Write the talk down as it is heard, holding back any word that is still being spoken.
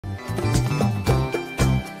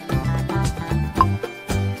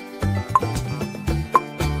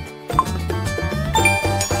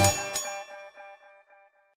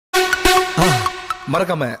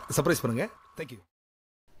மறக்காம சர்ப்ரைஸ் பண்ணுங்க. தேங்க்யூ.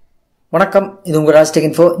 வணக்கம், இது உங்கள்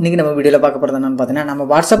ராஜ்டெக்கின்ஃபோ. இன்றைக்கி நம்ம வீடியோவில் பார்க்க போகிறது என்னென்னு பார்த்தீங்கன்னா, நம்ம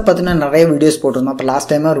வாட்ஸ்அப் பார்த்தீங்கன்னா நிறைய வீடியோஸ் போட்டிருந்தோம். இப்போ லாஸ்ட்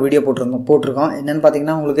டைமாக ஒரு வீடியோ போட்டிருக்கோம். என்னென்னு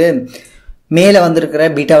பார்த்தீங்கன்னா, உங்களுக்கு மேலே வந்திருக்கிற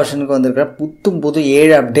பீட்டா வெர்ஷனுக்கு வந்திருக்கிற புது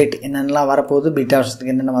 7 அப்டேட் என்னென்னலாம் வரப்போகுது, பீட்டா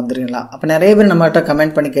வெர்ஷனுக்கு என்னென்ன வந்துருங்களா. அப்போ நிறைய பேர் நம்மகிட்ட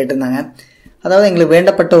கமெண்ட் பண்ணி கேட்டிருந்தாங்க. அதாவது எங்களுக்கு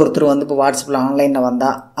வேண்டப்பட்ட ஒருத்தர் வந்து இப்போ வாட்ஸ்அப்பில் ஆன்லைனில்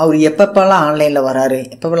வந்தால் அவர் எப்பப்பெல்லாம் ஆன்லைனில் வராரு,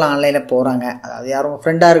 எப்பப்பெல்லாம் ஆன்லைனில் போகிறாங்க, அதாவது யாரும்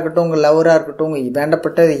ஃப்ரெண்டாக இருக்கட்டும், உங்கள் லவராக இருக்கட்டும், உங்கள்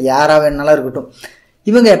வேண்டப்பட்ட யாராக வேணாலும் இருக்கட்டும்,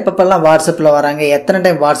 இவங்க எப்பப்பெல்லாம் வாட்ஸ்அப்பில் வராங்க, எத்தனை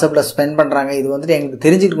டைம் வாட்ஸ்அப்பில் ஸ்பெண்ட் பண்ணுறாங்க, இது வந்துட்டு எங்களுக்கு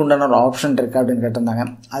தெரிஞ்சுக்கிட்டு உண்டான ஒரு ஆப்ஷன் இருக்குது அப்படின்னு கேட்டிருந்தாங்க.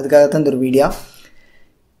 அதுக்காக தான் இந்த ஒரு வீடியோ.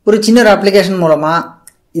 ஒரு சின்ன ஒரு அப்ளிகேஷன் மூலமாக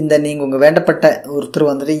இந்த நீங்கள் உங்கள் வேண்டப்பட்ட ஒருத்தர்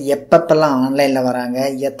வந்துட்டு எப்பப்பெல்லாம் ஆன்லைனில் வராங்க,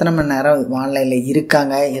 எத்தனை மணி நேரம் ஆன்லைனில்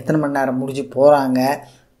இருக்காங்க, எத்தனை மணி நேரம் முடிஞ்சு போகிறாங்க,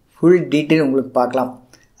 ஃபுல் டீட்டெயில் உங்களுக்கு பார்க்கலாம்.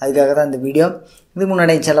 அதுக்காக தான் இந்த வீடியோ. இதுக்கு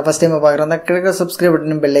முன்னாடி சேனல் ஃபஸ்ட் டைம் பார்க்குறதா கிழக்கு சப்ஸ்கிரைப்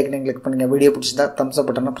பட்டன் பெல் ஐக்கனை கிளிக் பண்ணுங்கள். வீடியோ பிடிச்சிருந்தா தம்ஸ் அப்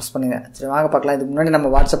பட்டனை ப்ரெஸ் பண்ணுங்கள். சரி வாங்க பார்க்கலாம். இதுக்கு முன்னாடி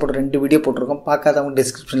நம்ம வாட்ஸ்அப்போட 2 வீடியோ போட்டிருக்கோம். பார்க்காதவங்க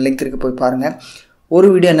டிஸ்கிரிப்ஷன் லிங்க் இருக்குது, போய் பாருங்கள். ஒரு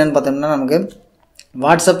வீடியோ என்னென்னு பார்த்தோம்னா, நமக்கு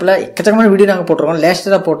வாட்ஸ்அப்பில் எக்கச்சக்கமான வீடியோ நாங்கள் போட்டிருக்கோம்.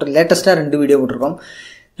 லேட்டஸ்ட்டாக 2 வீடியோ போட்டிருக்கோம்.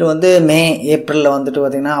 இது வந்து ஏப்ரலில் வந்துட்டு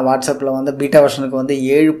பார்த்திங்கன்னா வாட்ஸ்அப்பில் வந்து பீட்டா வெர்ஷனுக்கு வந்து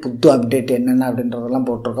 7 புது அப்டேட் என்னென்ன அப்படின்றதெல்லாம்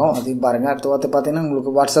போட்டிருக்கோம். அதையும் பாருங்கள். அடுத்து பார்த்திங்கன்னா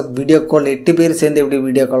உங்களுக்கு வாட்ஸ்அப் வீடியோ கால் 8 பேர் சேர்ந்து எப்படி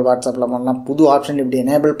வீடியோ கால் வாட்ஸ்அப்பில் பண்ணலாம், புது ஆப்ஷன் எப்படி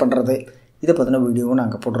எனேபிள் பண்ணுறது, இதை பற்றின வீடியோவும்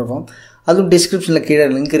நாங்கள் போட்டிருக்கோம். அதுவும் டிஸ்கிரிப்ஷனில் கீழே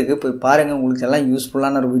லிங்க் இருக்குது, போய் பாருங்கள். உங்களுக்கு எல்லாம்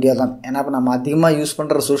யூஸ்ஃபுல்லான ஒரு வீடியோ தான். ஏன்னா இப்போ நம்ம அதிகமாக யூஸ்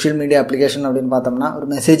பண்ணுற சோஷியல் மீடியா அப்ளிகேஷன் அப்படின்னு பார்த்தோம்னா, ஒரு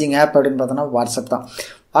மெசேஜிங் ஆப் அப்படின்னு பார்த்தோம்னா வாட்ஸ்அப் தான்.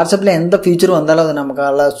 வாட்ஸ்அப்பில் எந்த ஃபீச்சரும் வந்தாலும் அது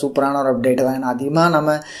நமக்கால சூப்பரான ஒரு அப்டேட் தான். ஏன்னா அதிகமாக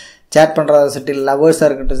நம்ம சேட் பண்ணுறதா சரி, லவர்ஸாக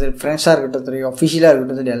இருக்கட்டும் சரி, ஃப்ரெண்ட்ஸாக இருக்கட்டும் சரி, அஃபிஷியலாக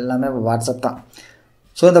இருக்கட்டும் சரி, எல்லாமே இப்போ வாட்ஸ்அப் தான்.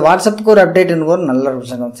 ஸோ இந்த வாட்ஸ்அப்புக்கு ஒரு அப்டேட்டுன்னு ஒரு நல்ல ஒரு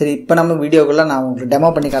விஷயம். சரி, இப்போ நம்ம வீடியோக்குள்ளே நான் உங்களுக்கு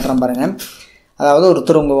டெமோ பண்ணி காட்டுறேன் பாருங்கள்.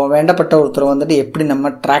 அதாவது உங்கள் வேண்டப்பட்ட ஒருத்தர் வந்துட்டு எப்படி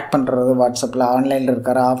நம்ம ட்ராக் பண்ணுறது, வாட்ஸ்அப்பில் ஆன்லைனில்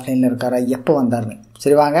இருக்காரா, ஆஃப்லைனில் இருக்காரா, எப்போ வந்தாருன்னு.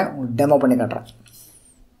 சரி வாங்க உங்களுக்கு டெமோ பண்ணி காட்டுறேன்.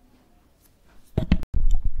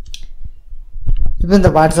 இப்போ இந்த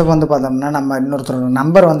வாட்ஸ்அப் வந்து பார்த்தோம்னா, நம்ம இன்னொருத்தரோட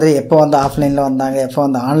நம்பர் வந்து எப்போ வந்து ஆஃப்லைனில் வந்தாங்க, எப்போ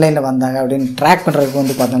வந்து ஆன்லைனில் வந்தாங்க அப்படின்னு ட்ராக் பண்ணுறதுக்கு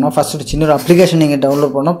வந்து பார்த்தோம்னா, ஃபஸ்ட் ஒரு சின்ன ஒரு அப்ளிகேஷன் நீங்கள்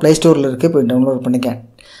டவுன்லோட் பண்ணோம். ப்ளே ஸ்டோரில் இருக்குது, போய் டவுன்லோட் பண்ணிக்க.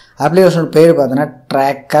 அப்ளிகேஷன் பேர் பார்த்தோன்னா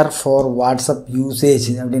ட்ராக்கர் ஃபார் வாட்ஸ்அப் யூசேஜ்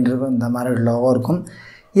அப்படின்றது இந்த மாதிரி லோகோ இருக்கும்.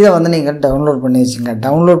 இதை வந்து நீங்கள் டவுன்லோட் பண்ணி வச்சுங்க.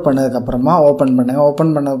 டவுன்லோட் பண்ணதுக்கப்புறமா ஓப்பன் பண்ணுங்கள்.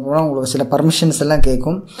 ஓப்பன் பண்ணதுக்கப்புறம் உங்களுக்கு சில பர்மிஷன்ஸ் எல்லாம்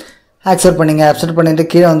கேட்கும். ஆக்செப்ட் பண்ணிவிட்டு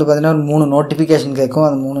கீழே வந்து பார்த்தீங்கன்னா ஒரு 3 நோட்டிஃபிகேஷன் கேட்கும்.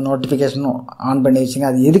 அந்த 3 நோட்டிஃபிகேஷனும் ஆன் பண்ணி வச்சுங்க.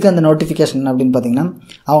 அது எதுக்கு அந்த நோட்டிஃபிகேஷன் அப்படின்னு பார்த்தீங்கன்னா,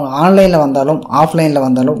 அவங்க ஆன்லைனில் வந்தாலும் ஆஃப்லைனில்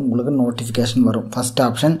வந்தாலும் உங்களுக்கு நோட்டிஃபிகேஷன் வரும். First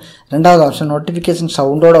option. ரெண்டாவது ஆப்ஷன், நோட்டிஃபிகேஷன்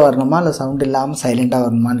சவுண்டோடு வரணுமா இல்லை சவுண்ட் இல்லாமல் சைலண்ட்டாக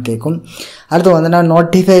வரணுமான்னு கேட்கும். அடுத்து வந்து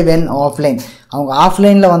நோட்டிஃபை வென் ஆஃப்லைன், அவங்க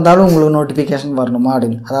ஆஃப்லைனில் வந்தாலும் உங்களுக்கு நோட்டிஃபிகேஷன் வரணுமா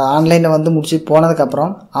அப்படின்னு. அதாவது ஆன்லைனில் வந்து முடிச்சு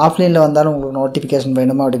போனதுக்கப்புறம் ஆஃப்லைனில் வந்தாலும் உங்களுக்கு நோட்டிஃபிகேஷன்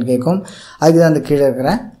வேணுமா அப்படின்னு கேட்கும். அதுக்கு தான் அந்த கீழே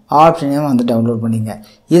இருக்கிற ஆப்ஷனையும் வந்து டவுன்லோட் பண்ணிங்க.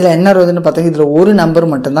 இதில் என்ன வருதுன்னு பார்த்தா, இதில் ஒரு நம்பர்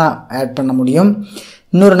மட்டும்தான் ஆட் பண்ண முடியும்.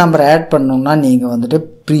 இன்னொரு நம்பர் ஆட் பண்ணணும்னா நீங்கள் வந்துட்டு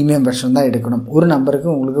ப்ரீமியம் வெர்ஷன் தான் எடுக்கணும். ஒரு நம்பருக்கு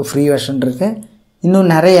உங்களுக்கு ஃப்ரீ வெர்ஷன் இருக்குது.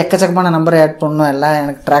 இன்னும் நிறைய எக்கச்சக்கமான நம்பரை ஆட் பண்ணணும், எல்லாம்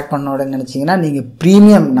எனக்கு ட்ராக் பண்ணணும் அப்படின்னு நினச்சிங்கன்னா நீங்கள்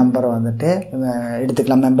ப்ரீமியம் நம்பரை வந்துட்டு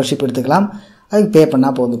எடுத்துக்கலாம், மெம்பர்ஷிப் எடுத்துக்கலாம். அதுக்கு பே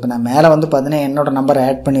பண்ணால் போதும். இப்போ நான் மேலே வந்து பார்த்தீங்கன்னா என்னோடய நம்பரை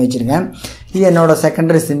ஆட் பண்ணி வச்சுருக்கேன். இது என்னோடய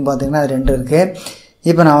செகண்டரி சிம் பார்த்திங்கன்னா அது 2 இருக்குது.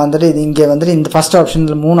 இப்போ நான் வந்துட்டு இது இங்கே வந்துட்டு இந்த ஃபஸ்ட்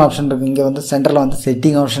ஆப்ஷனில் 3 ஆப்ஷன் இருக்குது. இங்கே வந்து சென்டரில் வந்து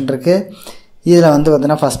செட்டிங் ஆப்ஷன் இருக்குது. இதில் வந்து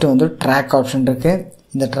பார்த்தீங்கன்னா ஃபஸ்ட்டு வந்து ட்ராக் ஆப்ஷன் இருக்குது.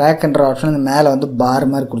 இந்த ட்ராக்ன்ற ஆப்ஷன் இந்த மேலே வந்து பார்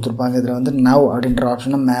மாதிரி கொடுத்துருப்பாங்க. இதில் வந்து நவ் அப்படின்ற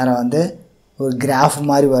ஆப்ஷனும் மேலே வந்து ஒரு கிராஃப்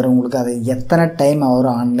மாதிரி வரும் உங்களுக்கு. அது எத்தனை டைம்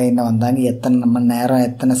அவர் ஆன்லைனில் வந்தாங்க, எத்தனை மணி நேரம்,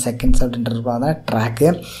 எத்தனை செகண்ட்ஸ் அப்படின்றது பார்த்தா ட்ராக்கு.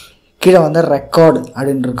 கீழே வந்து ரெக்கார்டு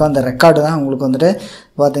அப்படின்னு இருக்கும். அந்த ரெக்கார்டு தான் உங்களுக்கு வந்துட்டு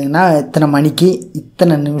பார்த்திங்கன்னா இத்தனை மணிக்கு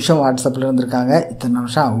இத்தனை நிமிஷம் வாட்ஸ்அப்பில் இருந்திருக்காங்க, இத்தனை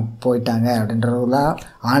நிமிஷம் அவுட் போயிட்டாங்க அப்படின்றதுலாம்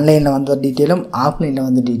ஆன்லைனில் வந்த டீட்டெயிலும் ஆஃப்லைனில்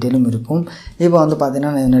வந்து டீட்டெயிலும் இருக்கும். இப்போ வந்து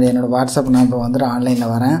பார்த்திங்கன்னா என்னோடய வாட்ஸ்அப் நான் இப்போ வந்துட்டு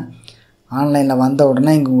ஆன்லைனில் வரேன். ஆன்லைனில் வந்த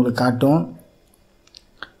உடனே இங்கே உங்களுக்கு காட்டும்,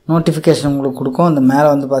 நோட்டிஃபிகேஷன் உங்களுக்கு கொடுக்கும். அந்த மேலே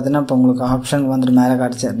வந்து பார்த்திங்கன்னா இப்போ உங்களுக்கு ஆப்ஷன் வந்துட்டு மேலே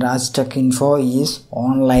காட்டுச்சு, ராஜ்டெக்கின்ஃபோ இஸ்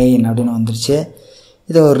ஆன்லைன் அப்படின்னு வந்துருச்சு.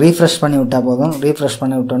 இதை ஒரு ரீஃப்ரெஷ் பண்ணி விட்டால் போதும். ரீஃப்ரெஷ்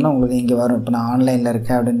பண்ணி விட்டோன்னா உங்களுக்கு இங்கே வரும், இப்போ நான் ஆன்லைனில்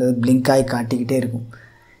இருக்கேன் அப்படின்றது பிளிங்க் ஆகி காட்டிக்கிட்டே இருக்கும்.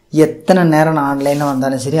 எத்தனை நேரம் நான் ஆன்லைனில்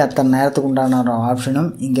வந்தாலும் சரி, அத்தனை நேரத்துக்கு உண்டான ஒரு ஆப்ஷனும்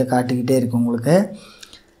இங்கே காட்டிக்கிட்டே இருக்கும் உங்களுக்கு.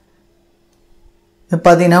 இப்போ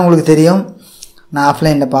பார்த்தீங்கன்னா உங்களுக்கு தெரியும், நான்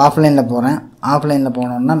ஆஃப்லைனில் போகிறேன். ஆஃப்லைனில்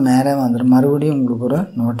போனோன்னா மேலே வந்துடும், மறுபடியும் உங்களுக்கு ஒரு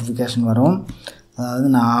நோட்டிஃபிகேஷன் வரும். அதாவது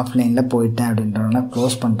நான் ஆஃப்லைனில் போயிட்டேன் அப்படின்றதுனால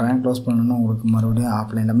க்ளோஸ் பண்ணுறேன். க்ளோஸ் பண்ணணுன்னா உங்களுக்கு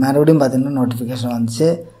மறுபடியும் பார்த்தீங்கன்னா நோட்டிஃபிகேஷன் வந்துச்சு,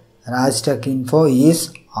 ராஜ்டெக்கின்ஃபோ இஸ்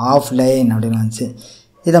ஆஃப்லைன் அப்படின்னு வந்துச்சு.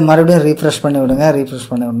 இதை மறுபடியும் ரீஃப்ரெஷ் பண்ணி விடுங்க. ரீஃப்ரெஷ்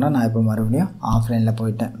பண்ணி விடனா நான் இப்போ மறுபடியும் ஆஃப்லைனில்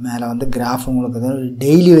போயிட்டேன். மேலே வந்து கிராஃப் உங்களுக்கு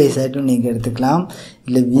டெய்லி வைஸ் ஆகிட்டும் நீங்கள் எடுத்துக்கலாம்,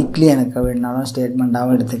 இல்லை வீக்லி எனக்கு வேணாலும்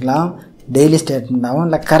ஸ்டேட்மெண்ட்டாகவும் எடுத்துக்கலாம், டெய்லி ஸ்டேட்மெண்ட்டாகவும்,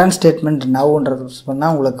 இல்லை கரண்ட் ஸ்டேட்மெண்ட் நவ்ன்றது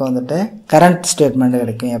பண்ணால் உங்களுக்கு வந்துட்டு கரண்ட் ஸ்டேட்மெண்ட்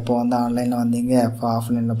கிடைக்கும். எப்போ வந்து ஆன்லைனில் வந்தீங்க, எப்போ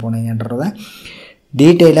ஆஃப்லைனில் போனீங்கன்றத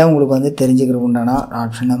டீட்டெயிலாக உங்களுக்கு வந்து தெரிஞ்சுக்கிற உண்டான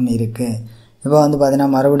ஆப்ஷனும் இருக்குது. இப்போ வந்து பார்த்தீங்கன்னா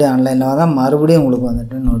மறுபடியும் ஆன்லைனில் வந்தால் மறுபடியும் உங்களுக்கு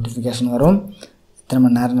வந்துட்டு நோட்டிஃபிகேஷன் வரும், இத்தனை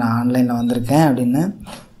மணி நேரம் நான் ஆன்லைனில் வந்திருக்கேன் அப்படின்னு.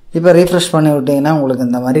 இப்போ ரீஃப்ரெஷ் பண்ணி விட்டிங்கன்னா உங்களுக்கு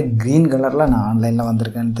இந்த மாதிரி க்ரீன் கலரில் நான் ஆன்லைனில்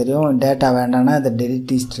வந்திருக்கேன்னு தெரியும். டேட்டா வேண்டாம்னா இதை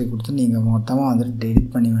டெலிட் ஹிஸ்ட்ரி கொடுத்து நீங்கள் மொத்தமாக வந்துட்டு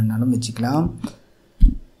டெலிட் பண்ணி வேணாலும் வச்சுக்கலாம்.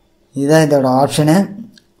 இதுதான் இதோட ஆப்ஷனு.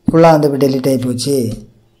 ஃபுல்லாக வந்து இப்போ டெலிட் ஆகி போச்சு.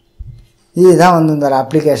 இதுதான் வந்து இந்த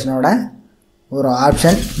அப்ளிகேஷனோட ஒரு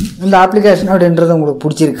ஆப்ஷன். இந்த அப்ளிகேஷன் அப்படின்றது உங்களுக்கு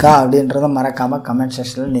பிடிச்சிருக்கா அப்படின்றத மறக்காமல் கமெண்ட்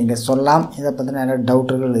செக்ஷனில் நீங்கள் சொல்லலாம். இதை பற்றின நிறைய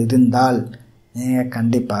டவுட்டுகள் இருந்தால் நீங்கள்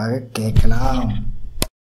கண்டிப்பாக கேட்கலாம்.